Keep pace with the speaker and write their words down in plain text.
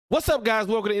What's up, guys?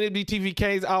 Welcome to NFB TV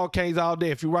Canes all day.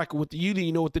 If you're rocking with the U, then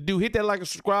you know what to do. Hit that like and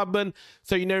subscribe button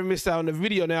so you never miss out on the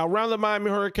video. Now, around the Miami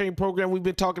Hurricane program, we've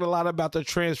been talking a lot about the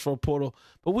transfer portal,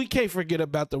 but we can't forget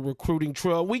about the recruiting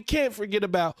trail. We can't forget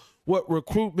about what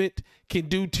recruitment can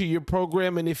do to your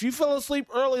program. And if you fell asleep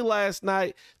early last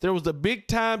night, there was a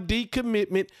big-time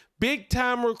decommitment,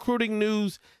 big-time recruiting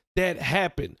news that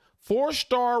happened.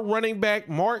 Four-star running back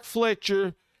Mark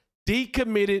Fletcher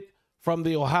decommitted from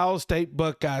the Ohio State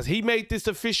Buckeyes. He made this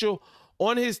official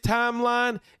on his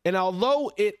timeline, and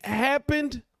although it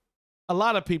happened, a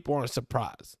lot of people aren't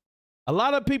surprised. A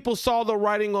lot of people saw the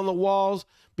writing on the walls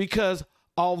because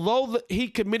although he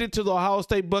committed to the Ohio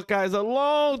State Buckeyes a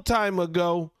long time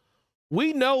ago,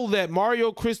 we know that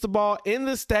Mario Cristobal and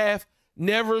the staff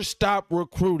never stopped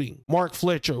recruiting Mark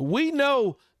Fletcher. We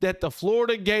know that the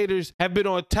Florida Gators have been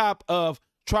on top of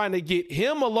trying to get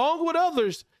him, along with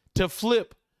others, to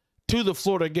flip to the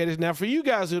Florida Gators. Now, for you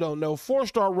guys who don't know,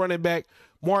 four-star running back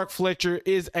Mark Fletcher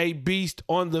is a beast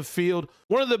on the field.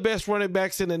 One of the best running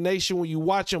backs in the nation. When you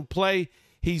watch him play,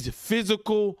 he's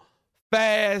physical,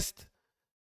 fast.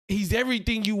 He's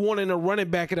everything you want in a running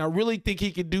back, and I really think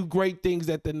he can do great things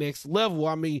at the next level.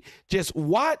 I mean, just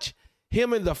watch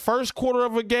him in the first quarter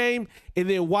of a game and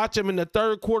then watch him in the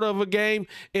third quarter of a game,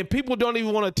 and people don't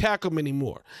even want to tackle him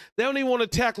anymore. They don't even want to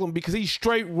tackle him because he's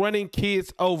straight running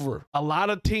kids over. A lot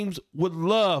of teams would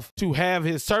love to have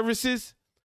his services.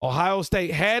 Ohio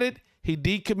State had it. He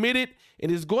decommitted, and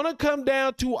it's going to come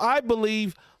down to, I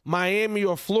believe, Miami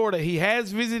or Florida. He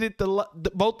has visited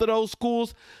both of those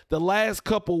schools the last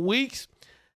couple weeks.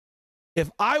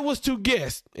 If I was to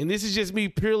guess, and this is just me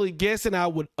purely guessing, I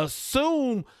would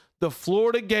assume the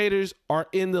Florida Gators are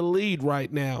in the lead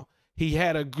right now. He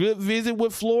had a good visit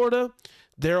with Florida.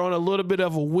 They're on a little bit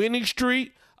of a winning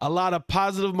streak, a lot of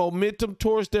positive momentum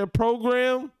towards their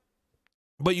program.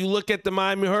 But you look at the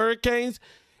Miami Hurricanes,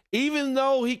 even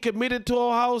though he committed to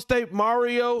Ohio State,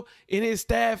 Mario and his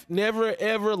staff never,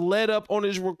 ever let up on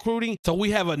his recruiting. So we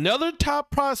have another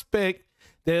top prospect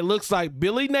that it looks like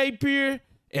Billy Napier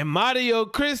and Mario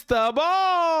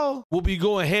Cristobal will be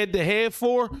going head-to-head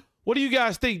for. What do you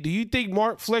guys think? Do you think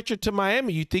Mark Fletcher to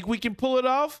Miami, you think we can pull it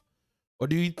off? Or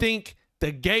do you think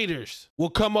the Gators will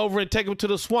come over and take him to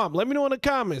the swamp? Let me know in the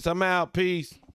comments. I'm out. Peace.